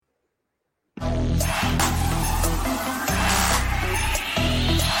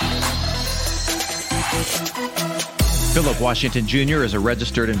Philip Washington Jr. is a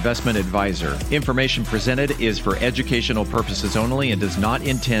registered investment advisor. Information presented is for educational purposes only and does not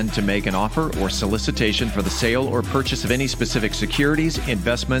intend to make an offer or solicitation for the sale or purchase of any specific securities,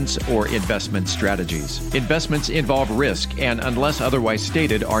 investments, or investment strategies. Investments involve risk and, unless otherwise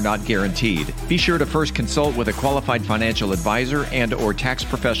stated, are not guaranteed. Be sure to first consult with a qualified financial advisor and/or tax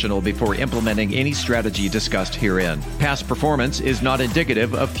professional before implementing any strategy discussed herein. Past performance is not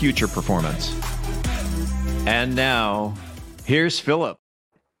indicative of future performance. And now, here's Philip.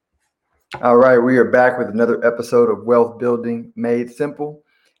 All right, we are back with another episode of Wealth Building Made Simple.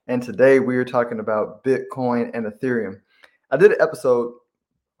 And today we are talking about Bitcoin and Ethereum. I did an episode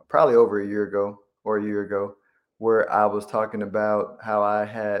probably over a year ago where I was talking about how I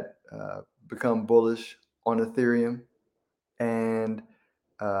had become bullish on Ethereum. And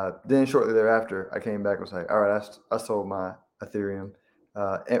then shortly thereafter, I came back and was like, all right, I sold my Ethereum.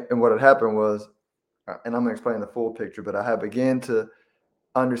 And what had happened was, and I'm going to explain the full picture, but I have began to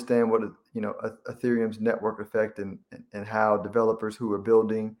understand what Ethereum's network effect and how developers who are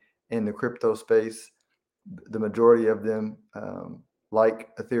building in the crypto space, the majority of them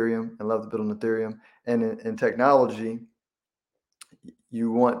like Ethereum and love to build on Ethereum. And in technology,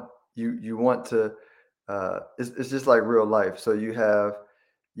 you want to it's just like real life. So you have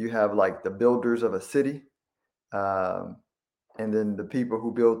like the builders of a city. And then the people who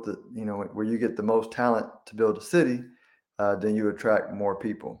build where you get the most talent to build a city, then you attract more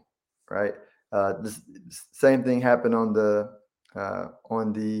people, right? This same thing happened on the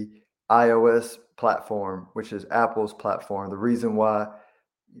iOS platform, which is Apple's platform. The reason why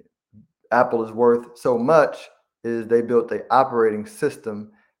Apple is worth so much is they built the operating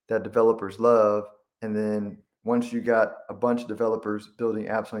system that developers love. And then once you got a bunch of developers building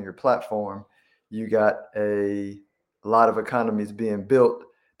apps on your platform, you got a lot of economies being built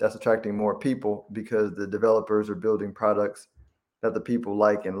that's attracting more people because the developers are building products that the people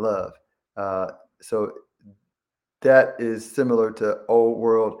like and love. So that is similar to old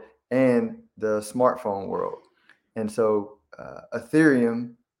world and the smartphone world. And so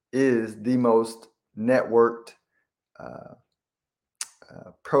Ethereum is the most networked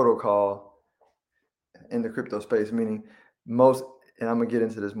protocol in the crypto space, meaning most, and I'm gonna get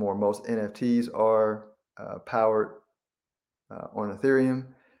into this more, most NFTs are powered on Ethereum,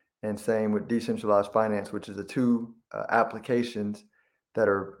 and same with decentralized finance, which is the two applications that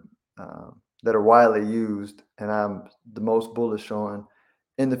are widely used, and I'm the most bullish on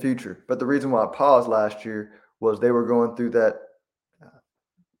in the future. But the reason why I paused last year was they were going through that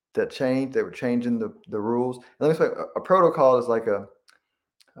change. They were changing the rules. And let me say, a protocol is like a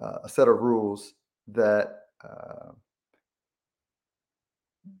set of rules that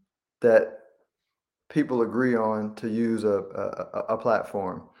people agree on to use a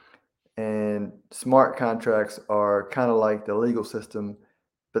platform. And smart contracts are kind of like the legal system,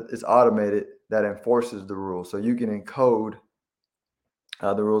 but it's automated that enforces the rules. So you can encode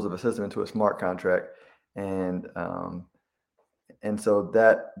the rules of a system into a smart contract, and so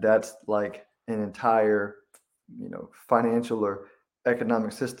that's like an entire financial or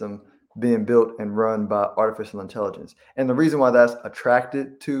economic system being built and run by artificial intelligence. And the reason why that's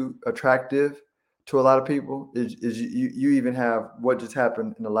attractive to a lot of people is you even have what just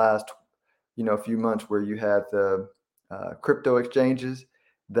happened in the last few months, where you had the crypto exchanges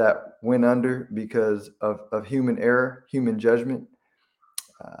that went under because of human error, human judgment.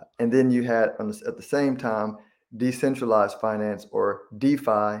 And then you had at the same time decentralized finance, or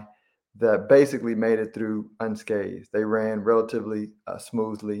DeFi, that basically made it through unscathed. They ran relatively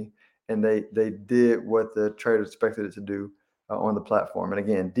smoothly, and they did what the traders expected it to do on the platform. And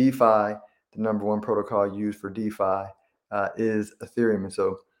again, DeFi, the number one protocol used for DeFi, is Ethereum. And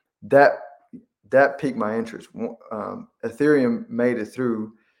so that piqued my interest. Ethereum made it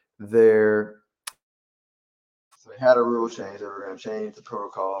through their, so they had a rule change. They were going to change the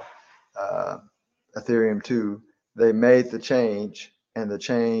protocol, Ethereum 2. They made the change, and the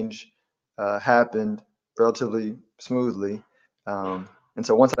change happened relatively smoothly. And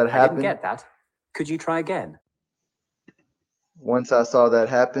so once that happened, I didn't get that. Could you try again? Once I saw that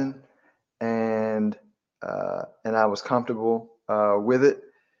happen, and I was comfortable with it,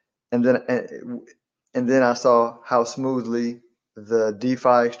 and then I saw how smoothly the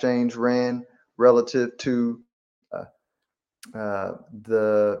DeFi exchange ran relative to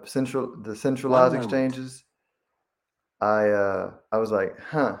the centralized exchanges. I was like,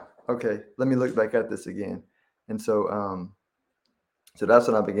 okay, let me look back at this again. And so that's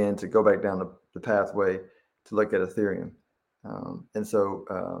when I began to go back down the pathway to look at Ethereum.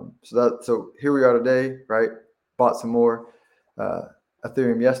 So here we are today, right? Bought some more.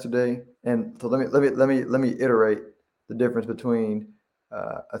 Ethereum yesterday, and so let me iterate the difference between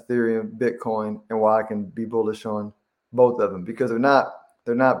Ethereum, Bitcoin, and why I can be bullish on both of them, because they're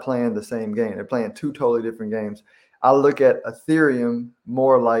not playing the same game. They're playing two totally different games. I look at Ethereum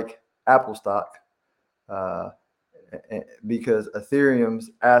more like Apple stock, because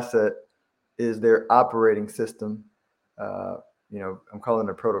Ethereum's asset is their operating system. I'm calling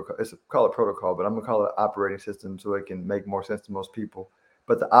it a protocol. It's called a protocol, but I'm gonna call it operating system so it can make more sense to most people.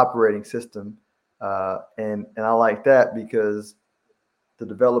 But the operating system, and I like that because the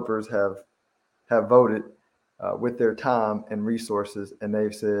developers have voted with their time and resources, and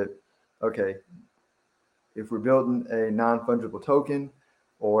they've said, okay, if we're building a non-fungible token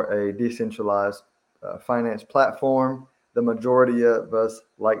or a decentralized finance platform, the majority of us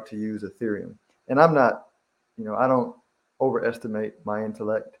like to use Ethereum. And I'm not, I don't overestimate my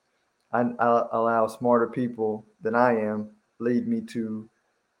intellect. I allow smarter people than I am lead me to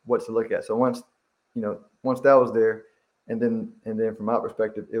what to look at. So once that was there, and then from my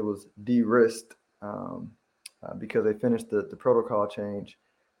perspective, it was de-risked, because they finished the protocol change.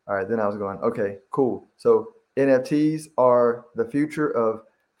 All right, then I was going, okay, cool. So NFTs are the future of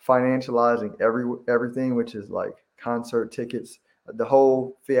financializing everything, which is like concert tickets. The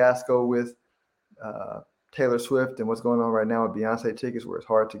whole fiasco with Taylor Swift and what's going on right now with Beyonce tickets, where it's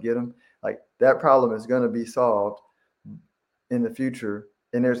hard to get them. Like that problem is going to be solved in the future,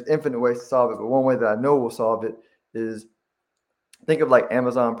 and there's infinite ways to solve it. But one way that I know will solve it is, think of like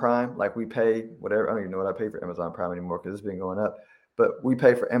Amazon Prime. Like we pay whatever. I don't even know what I pay for Amazon Prime anymore because it's been going up. But we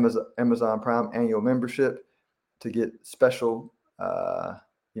pay for Amazon Prime annual membership to get special.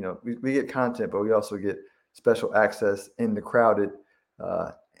 We get content, but we also get special access in the crowded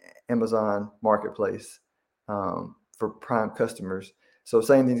Amazon marketplace for Prime customers. So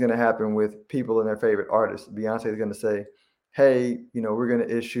same thing's going to happen with people and their favorite artists. Beyonce is going to say, hey, we're going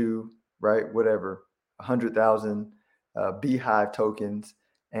to issue, right, whatever, 100,000 Beehive tokens,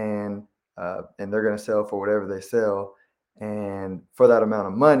 and they're going to sell for whatever they sell. And for that amount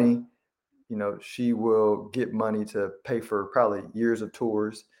of money, she will get money to pay for probably years of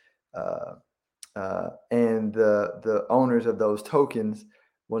tours. And the owners of those tokens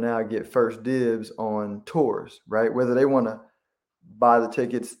will now get first dibs on tours, right? Whether they want to buy the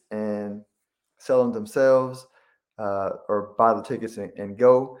tickets and sell them themselves, or buy the tickets and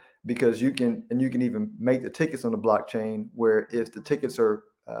go, because you can even make the tickets on the blockchain, where if the tickets are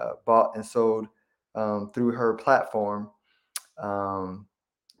bought and sold through her platform, on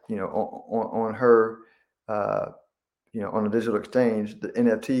her, on a digital exchange, the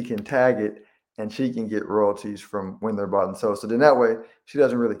NFT can tag it, and she can get royalties from when they're bought and sold. So then that way, she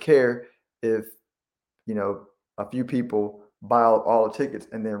doesn't really care if, a few people buy all the tickets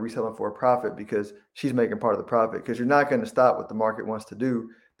and then resell them for a profit, because she's making part of the profit. Because you're not going to stop what the market wants to do.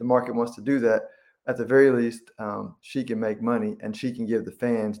 The market wants to do that. At the very least, she can make money, and she can give the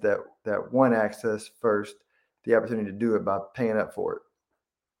fans that want access first the opportunity to do it by paying up for it.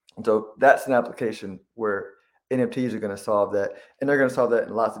 And so that's an application where NFTs are going to solve that, and they're going to solve that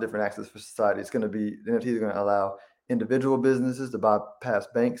in lots of different aspects for society. NFTs are going to allow individual businesses to bypass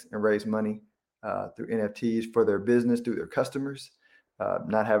banks and raise money through NFTs for their business, through their customers,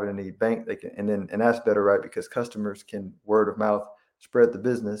 not having to need bank. They can, and that's better, right? Because customers can word of mouth spread the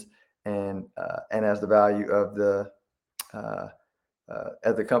business, and as the value of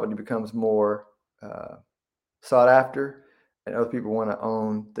as the company becomes more sought after, and other people want to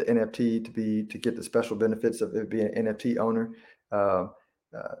own the NFT to get the special benefits of it being an NFT owner,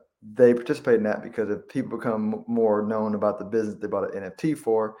 they participate in that, because if people become more known about the business they bought an NFT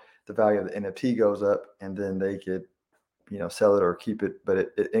for, the value of the NFT goes up, and then they could, sell it or keep it, but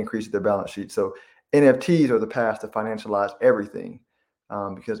it increases their balance sheet. So NFTs are the path to financialize everything,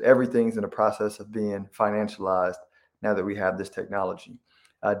 because everything's in the process of being financialized now that we have this technology.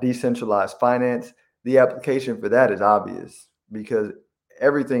 Decentralized finance, the application for that is obvious, because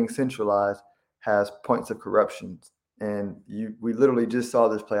everything centralized has points of corruption. And we literally just saw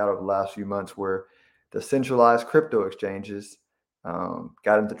this play out over the last few months, where the centralized crypto exchanges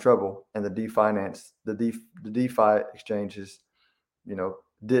got into trouble, and the DeFi exchanges,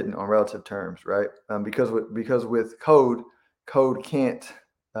 didn't, on relative terms, right? Because with code can't,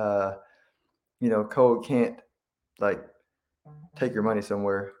 code can't like take your money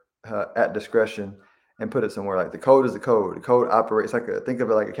somewhere at discretion and put it somewhere. Like the code is the code. The code operates think of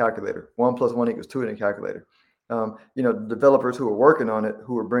it like a calculator. 1 + 1 = 2 in a calculator. The developers who are working on it,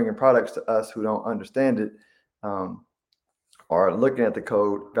 who are bringing products to us who don't understand it, are looking at the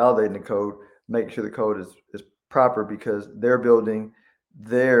code, validating the code, making sure the code is proper, because they're building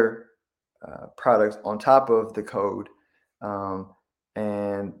their products on top of the code,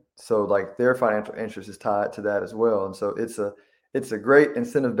 and so like their financial interest is tied to that as well. And so it's a great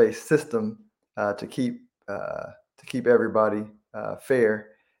incentive-based system to keep everybody fair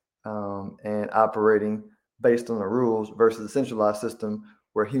and operating based on the rules versus a centralized system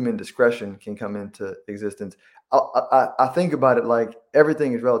where human discretion can come into existence. I think about it like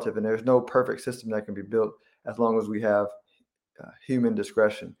everything is relative, and there's no perfect system that can be built as long as we have human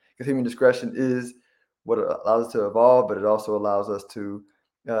discretion. Because human discretion is what allows us to evolve, but it also allows us to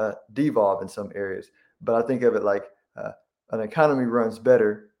devolve in some areas. But I think of it like an economy runs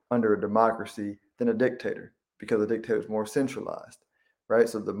better under a democracy than a dictator because a dictator is more centralized, right?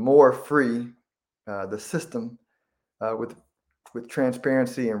 So the more free the system with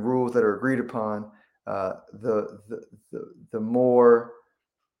transparency and rules that are agreed upon, the more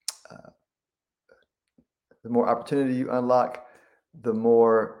the more opportunity you unlock, the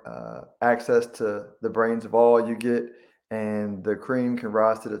more access to the brains of all you get, and the cream can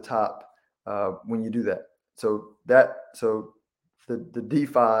rise to the top when you do that. So the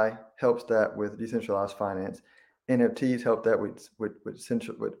DeFi helps that with decentralized finance. NFTs help that with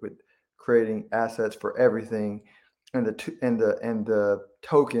creating assets for everything, and the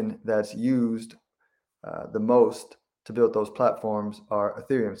token that's used the most to build those platforms are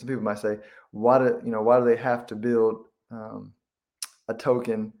Ethereum. Some people might say, why do they have to build a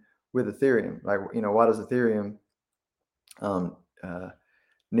token with Ethereum? Like, why does Ethereum um, uh,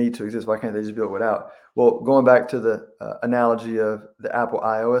 need to exist? Why can't they just build without? Well, going back to the analogy of the Apple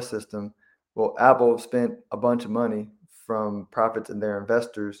iOS system, well, Apple spent a bunch of money from profits and their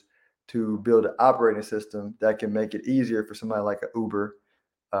investors to build an operating system that can make it easier for somebody like an Uber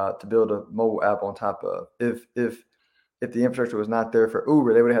to build a mobile app on top of. If the infrastructure was not there for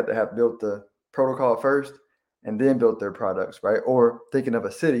Uber, they would have built the protocol first and then built their products, right? Or thinking of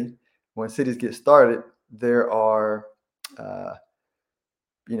a city, when cities get started, there are, uh,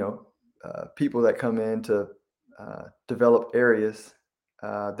 people that come in to develop areas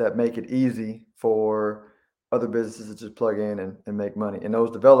that make it easy for other businesses to just plug in and make money. And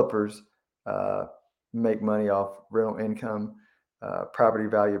those developers uh, make money off rental income, property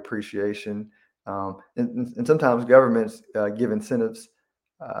value appreciation, and sometimes governments give incentives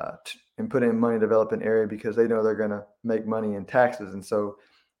and put in money to develop an area because they know they're going to make money in taxes. And so,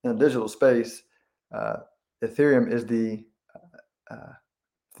 in a digital space, uh, Ethereum is uh,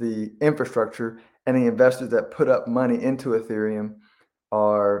 the infrastructure, and the investors that put up money into Ethereum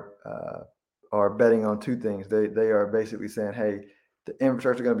are betting on two things. They are basically saying, hey, the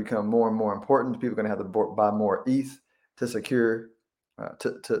infrastructure is going to become more and more important. People are going to have to buy more ETH to secure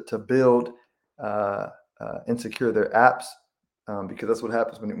to build and secure their apps, because that's what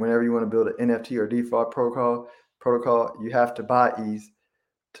happens whenever you want to build an NFT or DeFi protocol, you have to buy ETH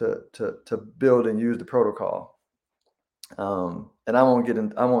to build and use the protocol. And I won't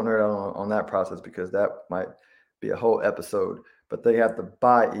nerd out on that process because that might be a whole episode. But they have to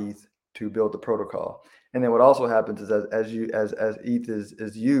buy ETH to build the protocol. And then what also happens is as ETH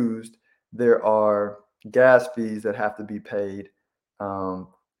is used, there are gas fees that have to be paid,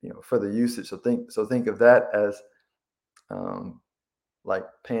 for the usage. So think of that as like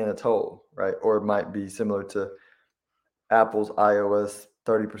paying a toll, right? Or it might be similar to Apple's iOS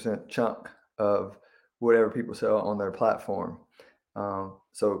 30% chunk of whatever people sell on their platform.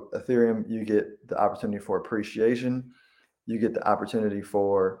 So Ethereum, you get the opportunity for appreciation. You get the opportunity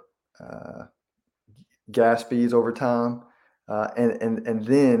for gas fees over time, and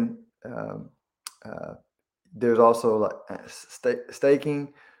then uh, there's also like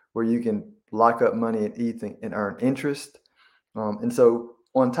staking, where you can lock up money in ETH and earn interest. And so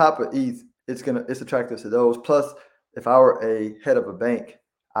on top of ETH, it's attractive to those. Plus, if I were a head of a bank,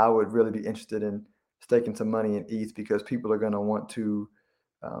 I would really be interested in staking some money in ETH because people are going to want to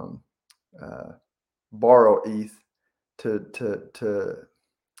um, uh, borrow ETH to to to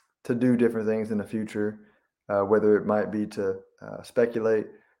to do different things in the future, whether it might be to speculate,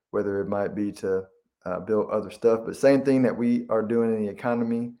 whether it might be to build other stuff. But same thing that we are doing in the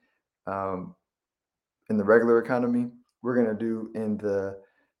economy, um, in the regular economy, we're going to do in the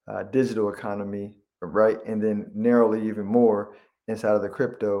digital economy, right? And then narrowly even more inside of the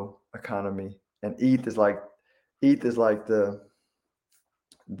crypto economy. And ETH is like the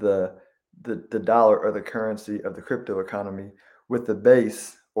the dollar or the currency of the crypto economy, with the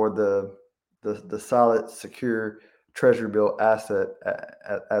base or the solid secure treasury bill asset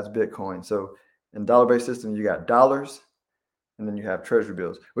as Bitcoin. So in dollar-based system, you got dollars, and then you have treasury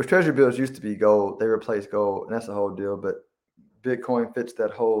bills, which treasury bills used to be gold. They replaced gold, and that's the whole deal. But Bitcoin fits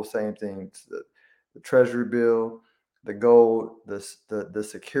that whole same thing. It's the treasury bill, the gold, the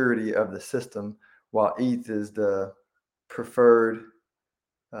security of the system, while ETH is the preferred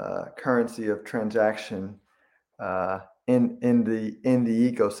currency of transaction in the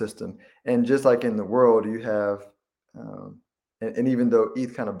ecosystem. And just like in the world, you have, and even though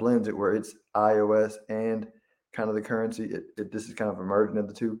ETH kind of blends it where it's iOS and kind of the currency, this is kind of a merging of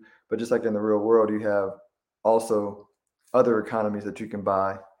the two. But just like in the real world, you have also other economies that you can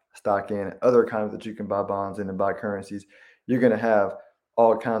buy stock in, other economies that you can buy bonds in and buy currencies. You're going to have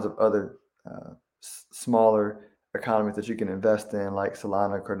all kinds of other smaller economies that you can invest in, like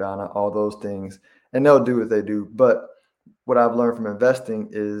Solana, Cardano, all those things, and they'll do what they do. But what I've learned from investing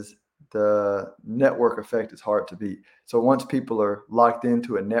is the network effect is hard to beat. So once people are locked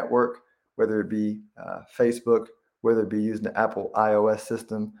into a network, whether it be Facebook, whether it be using the Apple iOS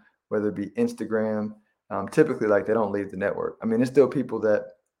system, whether it be Instagram, typically like they don't leave the network. I mean, there's still people that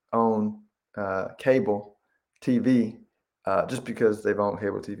own cable TV just because they've owned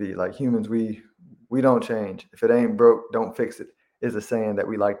cable TV. Like humans, we don't change. If it ain't broke, don't fix it, is a saying that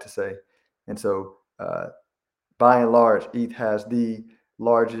we like to say. And so by and large, ETH has the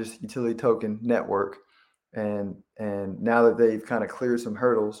largest utility token network. And now that they've kind of cleared some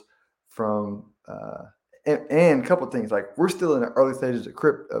hurdles from and a couple of things, like we're still in the early stages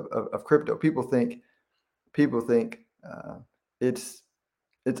of crypto. People think it's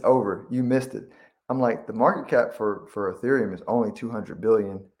over. You missed it. I'm like, the market cap for Ethereum is only 200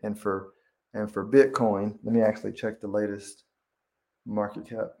 billion, and for Bitcoin, let me actually check the latest market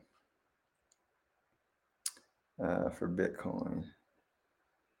cap for Bitcoin.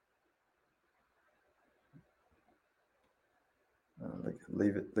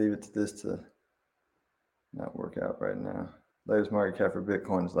 Leave it to this to not work out right now. Latest market cap for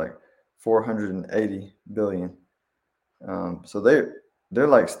Bitcoin is like 480 billion. So they're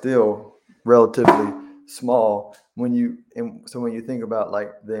like still relatively small when you think about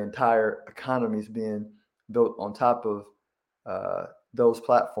like the entire economies being built on top of those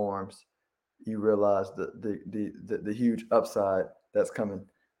platforms, you realize the huge upside that's coming.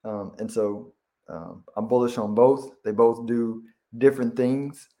 And so I'm bullish on both. They both do different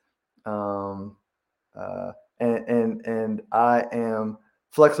things. And I am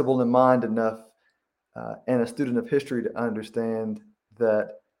flexible in mind enough and a student of history to understand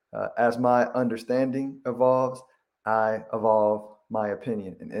that as my understanding evolves, I evolve my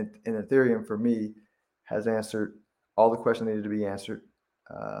opinion. And Ethereum, for me, has answered all the questions needed to be answered.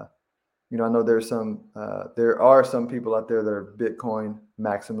 I know there are some people out there that are Bitcoin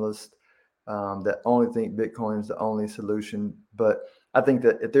maximalists that only think Bitcoin is the only solution. But I think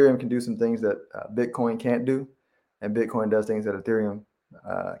that Ethereum can do some things that Bitcoin can't do, and Bitcoin does things that Ethereum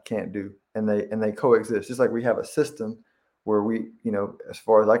can't do, and they coexist. Just like we have a system where we, as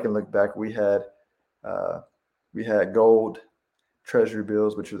far as I can look back, we had gold treasury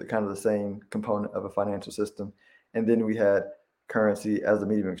bills, which are kind of the same component of a financial system, and then we had currency as the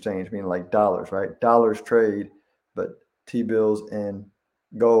medium of exchange, meaning like dollars, right? Dollars trade, but T-bills and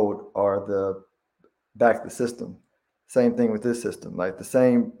gold are back the system. Same thing with this system. Like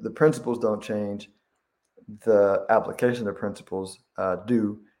the principles don't change, the application of principles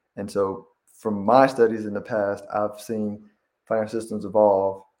do. And so from my studies in the past, I've seen financial systems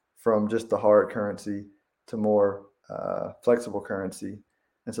evolve from just the hard currency to more flexible currency.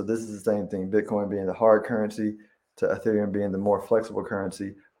 And so this is the same thing, Bitcoin being the hard currency to Ethereum being the more flexible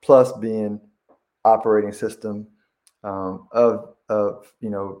currency, plus being operating system built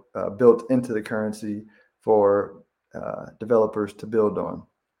into the currency for developers to build on.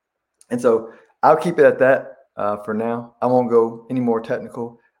 And so I'll keep it at that for now. I won't go any more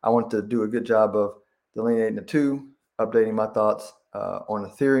technical. I want to do a good job of delineating the two, updating my thoughts on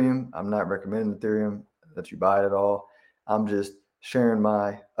Ethereum. I'm not recommending Ethereum that you buy it at all. I'm just sharing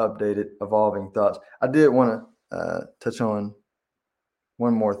my updated, evolving thoughts. I did want to touch on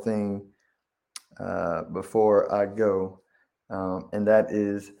one more thing before I go, and that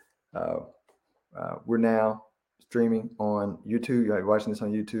is we're now streaming on YouTube. You're watching this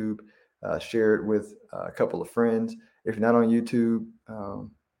on YouTube. Share it with a couple of friends. If you're not on YouTube, go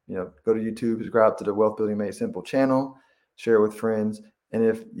to YouTube, subscribe to the Wealth Building Made Simple channel, share it with friends. And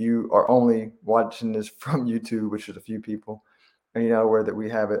if you are only watching this from YouTube, which is a few people, and you're not aware that we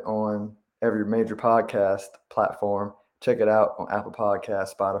have it on every major podcast platform, check it out on Apple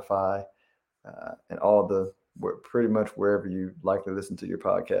Podcasts, Spotify, and pretty much wherever you likely listen to your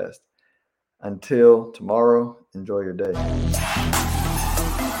podcast. Until tomorrow, enjoy your day.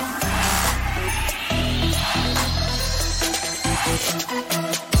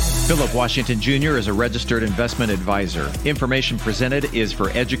 Philip Washington Jr. is a registered investment advisor. Information presented is for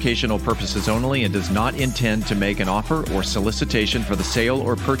educational purposes only and does not intend to make an offer or solicitation for the sale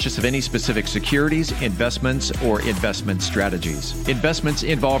or purchase of any specific securities, investments, or investment strategies. Investments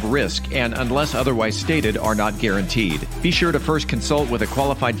involve risk and, unless otherwise stated, are not guaranteed. Be sure to first consult with a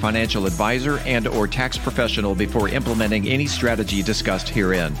qualified financial advisor and/or tax professional before implementing any strategy discussed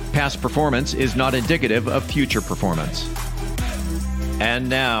herein. Past performance is not indicative of future performance. And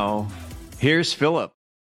now, here's Philip.